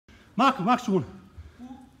Mark soon.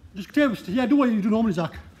 Just yeah, do what you do normally,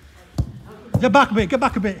 Zach. Get back a bit, get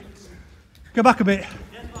back a bit. Get back a bit.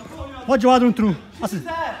 What you are doing through? That's it.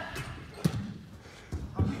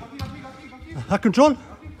 Have control.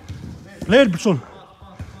 Play it, son.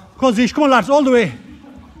 Come on, Zish, come on, lads, all the way.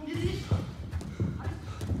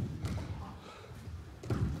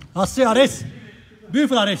 That's it, Aris.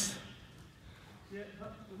 Beautiful, Aris.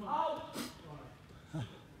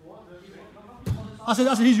 That's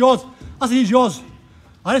it, he's yours. That's it, he's yours.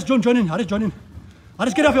 Aris, join in, Aris, join in.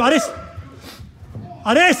 Aris, get off you, Aris.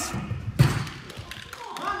 Aris!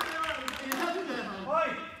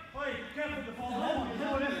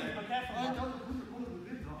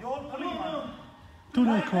 Come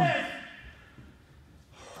on.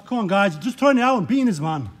 Come on, guys, just throwing it out and beating his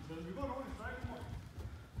man.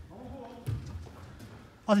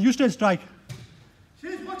 I said, you stay and strike.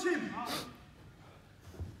 Shizz, watch him.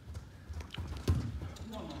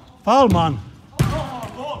 Foul, man.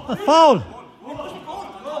 A foul.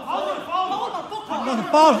 That's a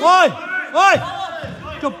foul. Oi! Oi!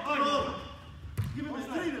 Stop.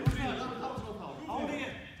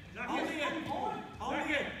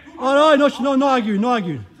 Oh, no arguing, no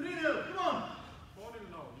arguing. 3-0, come on.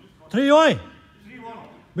 3, oi.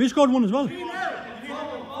 We scored one as well.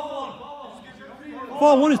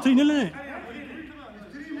 4-1 is 3-0, isn't it?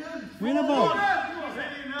 Win a ball.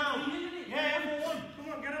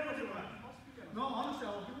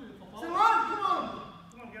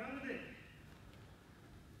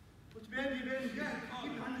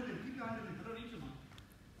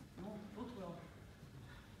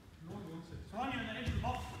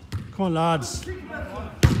 Come on, lads.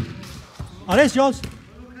 Aris, yours.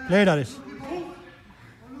 Play it, Aris.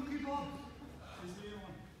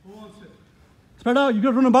 Spread out. You got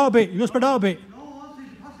to run about a bit. You got to spread out a bit.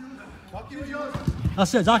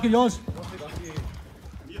 That's it. Zach, yours.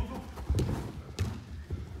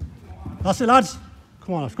 That's it, lads.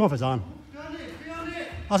 Come on, let's go for Zan.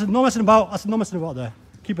 That's it. No messing about. That's it. No messing about there.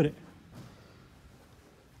 Keep it.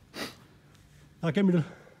 Now get me the.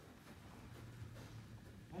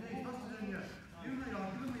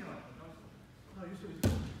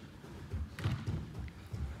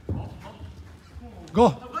 Go.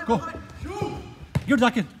 Give it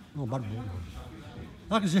Zach. Oh, bad ball.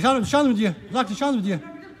 Zach, the chance with you. Zach, the chance with you.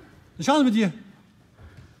 The chance with you.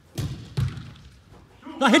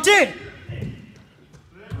 Now hit it.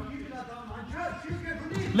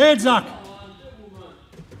 Late, Zach.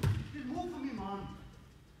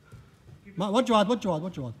 What you want?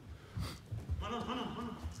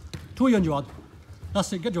 2 on Jawad.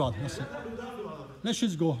 That's it, get Jawad. That's it. Let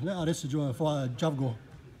Shizz go. Let Aris for Jav go.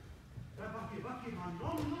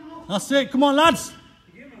 That's it. Come on, lads.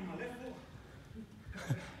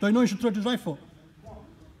 Do you know you should throw it to his right foot?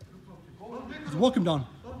 Just walk him down.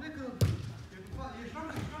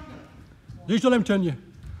 Just don't let him turn you.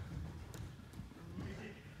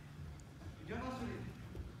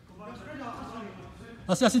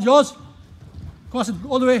 That's it, yours. Come on,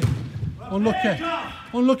 all the way. Unlucky. I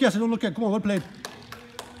said, unlucky. Come on, well played.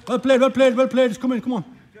 Well played. Just come in, come on.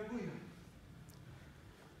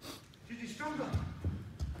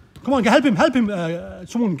 Come on, help him.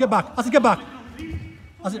 Someone, get back. I said, get back.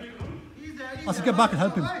 I said, get back and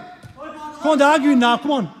help him. Come on, they're arguing now,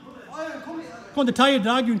 come on. Come on, they're tired,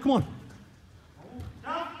 they're arguing, come on.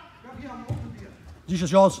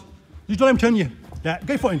 Jesus, yours. Just don't let him turn you. Yeah,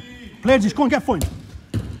 get footing. Play, just come on, get footing.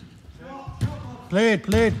 Played.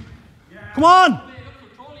 Come on!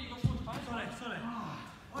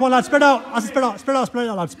 Come on, lads, spread out. I said, spread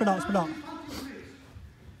out, lads, spread out.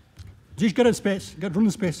 Just get in space, run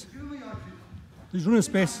in space. Just run in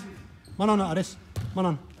space. Man on, Aris. Man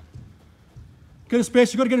on. Get in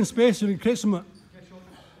space, you got to get in space, you can create some.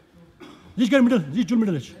 Just get in the middle, just do the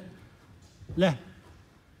middle. Yeah.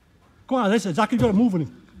 Come on, Aris, Zach, you got to move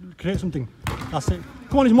and create something. That's it.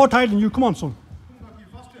 Come on, he's more tired than you. Come on, son.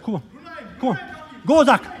 Come on. Go,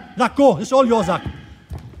 Zach. Zach, go. This is all yours, Zach.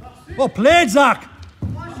 Oh, played, Zach.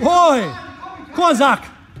 Oi. Come on, Zach.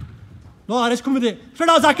 No, Aris, come with it. Spread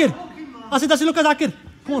out, Zakir. That's it, look at Zakir.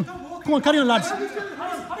 Come on, carry on, lads.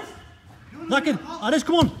 Zakir, Aris,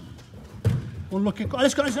 come on. Unlucky.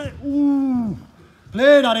 Aris. Ooh.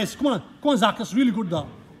 Played, Aris. Come on, Zach. That's really good, that.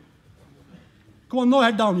 Come on, no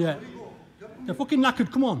head down yet. They're fucking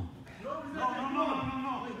knackered, come on.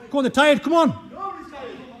 Come on, they're tired, come on.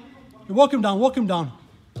 You walk him down.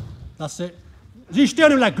 That's it. You stay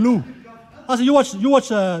on him like glue. I said, you watch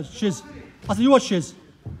Shizz. I said, you watch Shizz.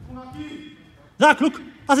 Zach, look.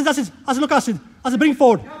 I said, look, I said, bring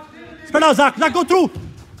forward. Spread out, Zach. Zach, go through.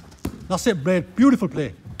 That's it, Blade. Beautiful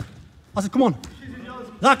play. I said, come on.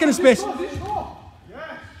 Zach, get in space.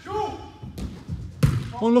 Yeah, shoot.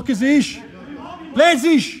 on, look at Zish. Play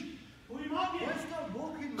Zish.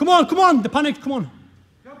 Come on, the panic, come on.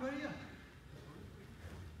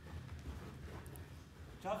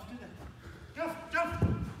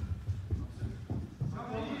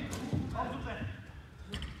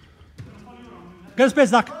 Get a space,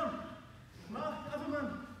 Zach.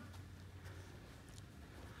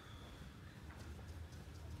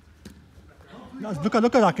 Look at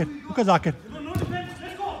Zakir. Look at Zakir.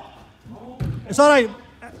 It's all right.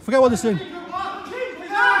 Forget what they're saying.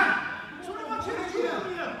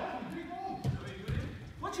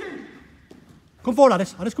 Come forward,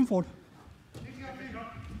 Aris. Aris, come forward.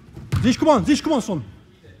 Zish, come on. Zish, come on, son.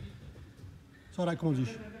 It's all right. Come on,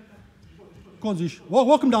 Zish. Come on, Zish.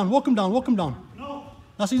 Walk him down. Walk him down. Walk him down.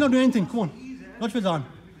 That's, he's not doing anything. Come on. Watch his arm.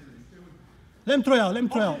 Let him throw out. Let him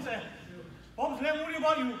throw out. Bob's, let him worry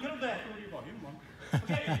about you. Get up there.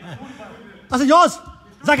 That's it, yours.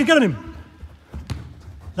 Zach is getting him.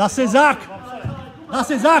 That's it, Zach.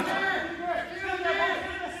 That's it, Zach.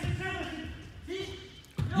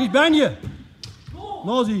 He's behind you.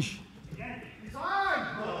 No, Zish.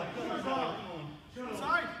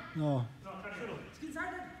 No.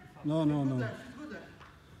 No.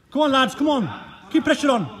 Come on, lads. Come on. Keep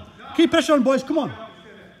pressure on. Keep pressure on, boys. Come on.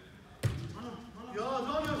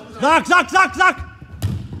 Zach.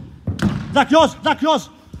 Zach, yours.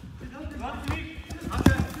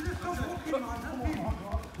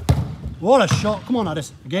 What a shot. Come on,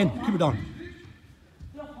 Aris. Again. Keep it down.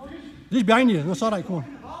 He's behind you. That's all right. Come on.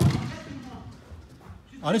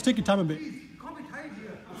 Aris, take your time a bit.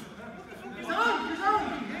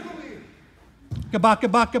 Get back.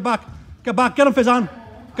 Get him, Fizan.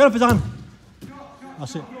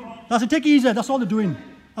 That's it. Take it easy. That's all they're doing.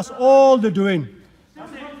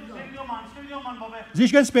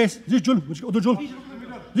 Zish, get space. Zish, Jul. Zish,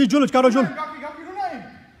 Jul. It's Jul.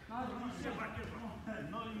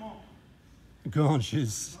 Go on,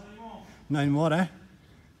 Shizz. 9 more, eh?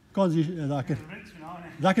 Go on, Zish, Zakir.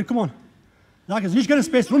 Zakir, come on. Zakir, Zish, get in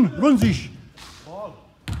space. Run, Zish.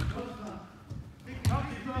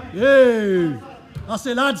 Yay! That's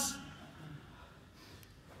it, lads.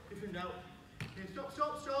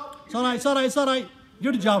 It's all right.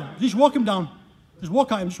 Good job. Just walk him down. Just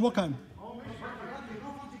walk at him.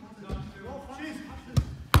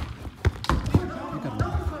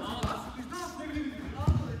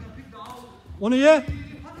 One of you?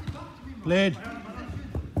 Played.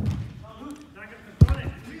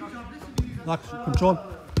 Zach, control.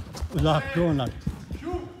 Zach, go on, lad.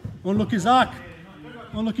 Unlucky Zach.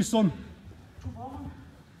 Unlucky son.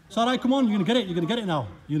 It's all right, come on, you're going to get it now.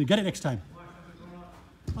 You're going to get it next time.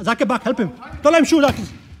 Zach, get back, help him. Don't let him shoot, Zach.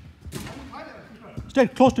 Stay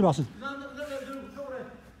close to him, Asin.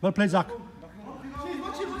 Well played, Zach.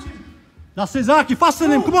 That's it, Zach, you're faster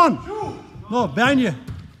than him, come on. No, behind you.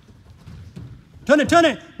 Turn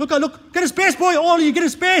it. Look. Get a space, boy. All of you, get a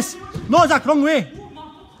space. No, Zach, wrong way.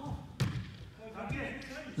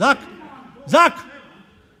 Zach.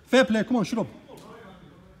 Fair play, come on, shut up.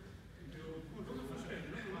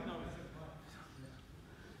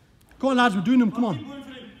 Come on, lads, we're doing them, come on.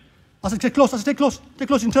 I said, take close, Take close, you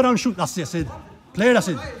can turn around and shoot. That's it, I said. Play it, I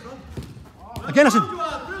said. Again, I said.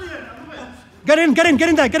 Get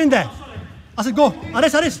in there. I said, go.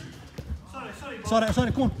 Aris.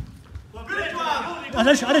 Sorry, come on.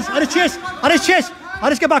 Aris, chase.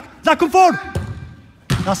 Aris, get back. Zach, come forward.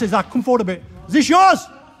 That's it, Zach, come forward a bit. Is this yours?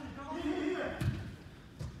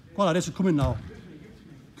 Come on, Aris, come in now.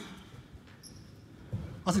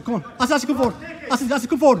 I said, come on. I said, come forward. I said,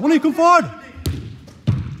 come forward. One of you come forward.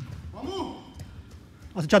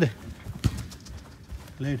 I said, Chade.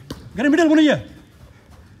 Played. Get in the middle, one of you.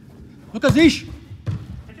 Look at Zish.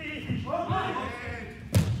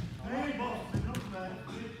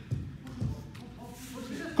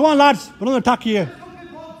 Come on, lads. We're on attack here.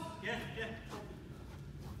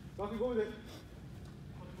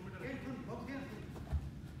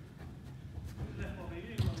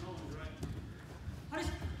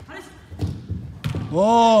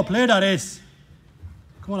 Oh, play that Aris.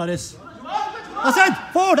 Come on, Aris. I said,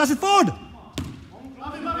 forward. I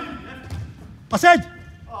said.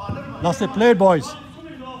 That's it, played, boys.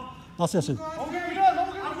 That's it, I said.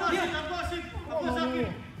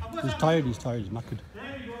 He's tired, he's knackered.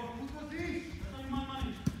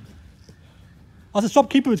 I said, stop,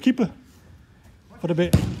 keeper. For a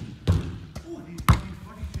bit.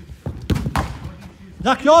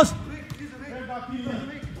 Zach, yours.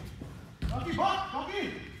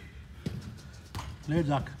 Played,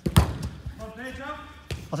 Zach.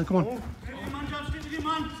 I said, come on.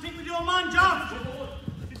 Stick with your man, Job.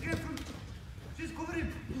 She's covering.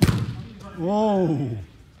 Whoa.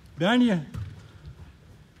 Behind you.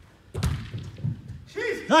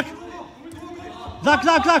 Zach.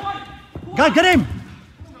 Get him.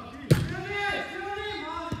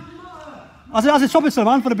 I said, stop it,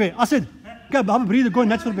 Salman, for a bit. I said, have a breather, go in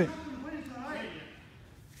nets for a bit.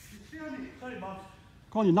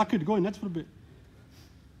 Come on, you're knackered, go in nets for a bit.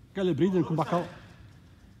 Get a little breather and come back out.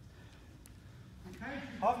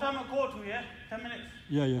 Half time at quarter, yeah? 10 minutes.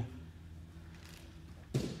 Yeah.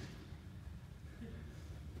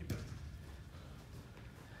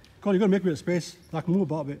 Come on, you've got to make a bit of space. Like, move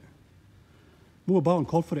about a bit. Move about and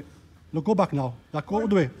call for it. Look, go back now. Like, go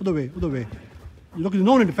other way. You look, there's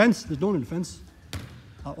no one in defence. There's no one in defence.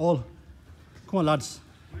 At all. Come on, lads.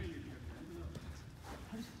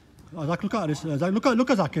 Zach, look at this. Zach, look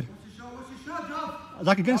at Zach.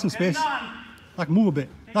 Zach, get in some space. Zach, move a bit.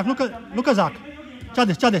 Zach, look at Zach. Chat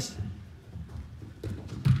this.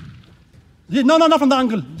 No, not from the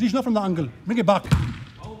angle. Zish, not from the angle. Bring it back.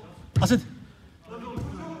 I said.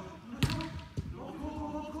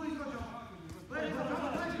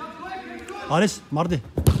 Haris, Mardi.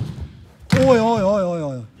 Oi.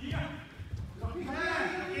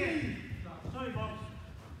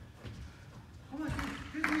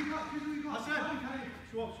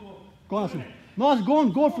 Go on, Asin. No, it's go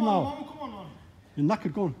on from now. You're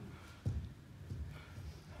knackered, go on.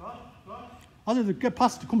 Asin, get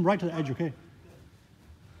past, come right to the edge, okay?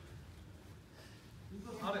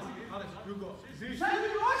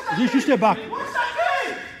 Zish, you stay back.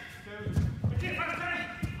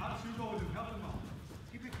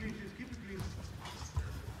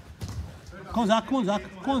 Come on, Zach.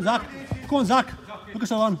 Look at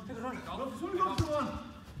someone.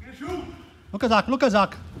 Look at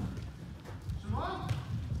Zach.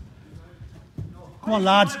 Come on,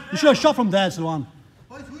 lads. You should have shot from there, Salwan.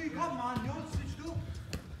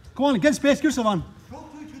 Come on, get space, give Salwan.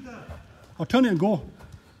 Or turn it and go.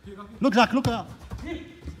 Look, Zach, look at that.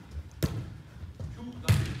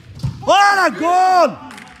 What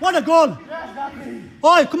a goal!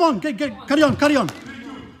 Oi, come on, carry on.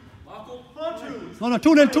 No,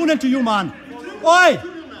 2-0 to you, man. Oi,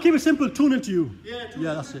 keep it simple, 2-0 to you.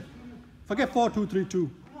 Yeah, that's it. Forget 4-2, 3-2.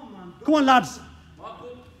 Come on, lads.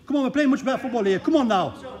 Come on, we're playing much better football here. Come on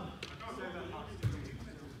now.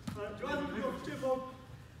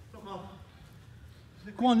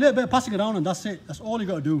 Come on, a little bit of passing around and that's it. That's all you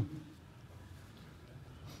got to do.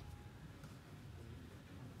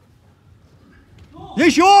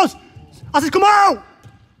 It's yours! I said, come out!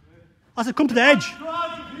 I said, come to the edge.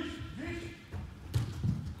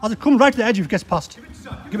 I said, come right to the edge if it gets past.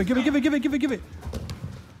 Give it.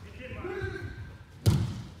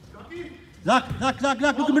 Zach, look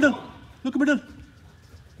at middle.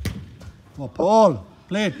 Oh, Paul,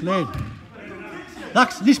 played.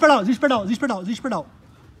 Zach, spread out.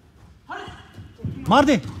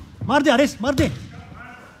 Mardi, Aris.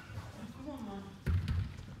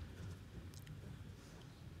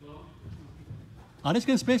 Aris,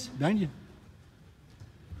 get in space, behind you.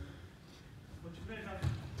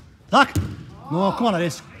 Zach! No, come on,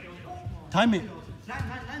 Aris. Time it.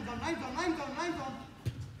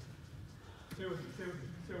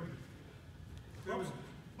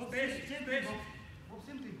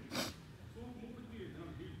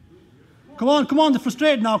 Come on, they're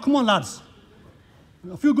frustrated now. Come on, lads.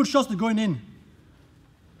 A few good shots, they're going in.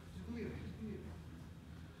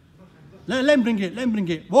 Let him bring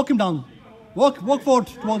it. Walk him down. Walk forward.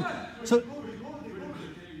 Come on. So,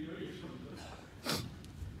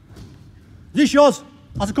 this yours.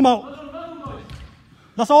 I said, come out.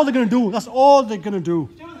 That's all they're going to do.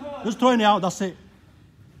 Just throwing it out, that's it.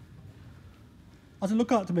 I said,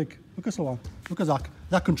 look at Tamik. Look at Salwan. Look at Zach.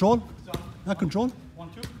 That control. 1-2.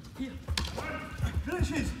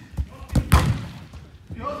 Finishes.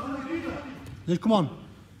 Come on.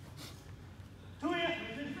 2 here.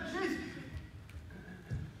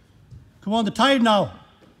 Come on, they're tired now.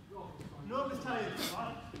 Nobody's tired.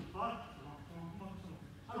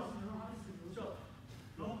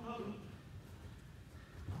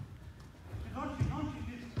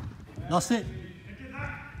 That's it.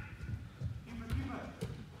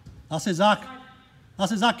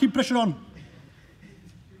 Zach. Keep pressure on.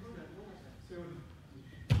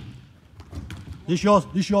 This yours.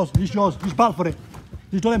 Just battle for it.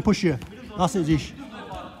 Just don't let him push you. That's it, Zish.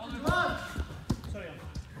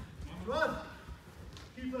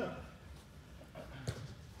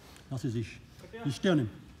 That's it, Zish. Just stay on him.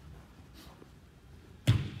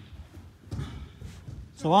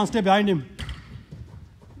 So I'll stay behind him.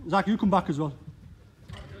 Zach, you come back as well.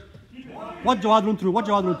 Watch Jawad run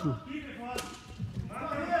through.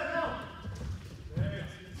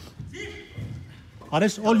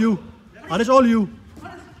 Aris, all you.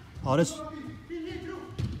 Aris.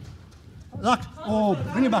 Zach. Oh,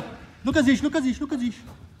 bring it back. Look at Zish, look at Zish, look at Zish.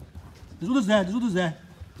 There's others there, there's others there.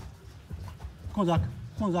 Come on, Zach.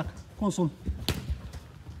 Come on, Zach. Come on, son.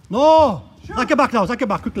 No! Zach, get back now. Zach, get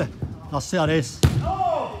back quickly. That's it, Ace.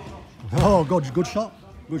 Oh, good shot.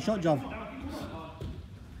 Good shot, Jav.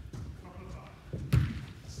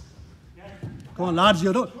 Come on, lads.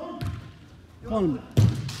 You don't. Come on.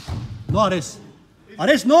 No, Ace.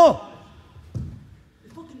 Ace, no!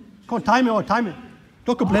 Come on, time it, time it.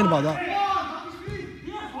 Don't complain about that.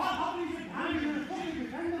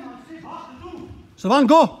 Savan,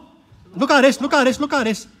 go. Look at this, look at this, look at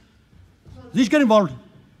this. These get involved.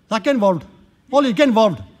 That get involved. Ollie, get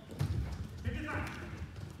involved.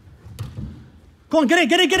 Come on, get it,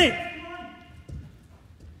 get it, get it.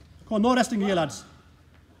 Come on, no resting here, lads.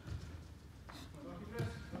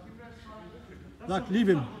 Zach, leave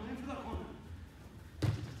him.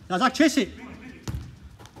 Now, Zach, chase it.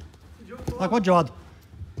 Zach, what Jawad?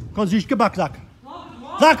 Come on, Zish, get back, Zach.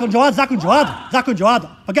 Zach on Jawad, Zach on Jawad. Zach on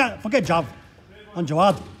Jawad. Forget Jav. On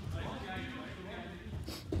Jawad.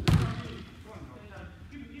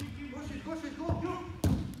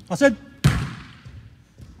 I said,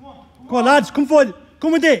 come on, lads, come forward.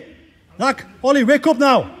 Come with it. Zach, Ollie, wake up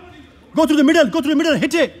now. Go through the middle,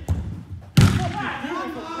 hit it.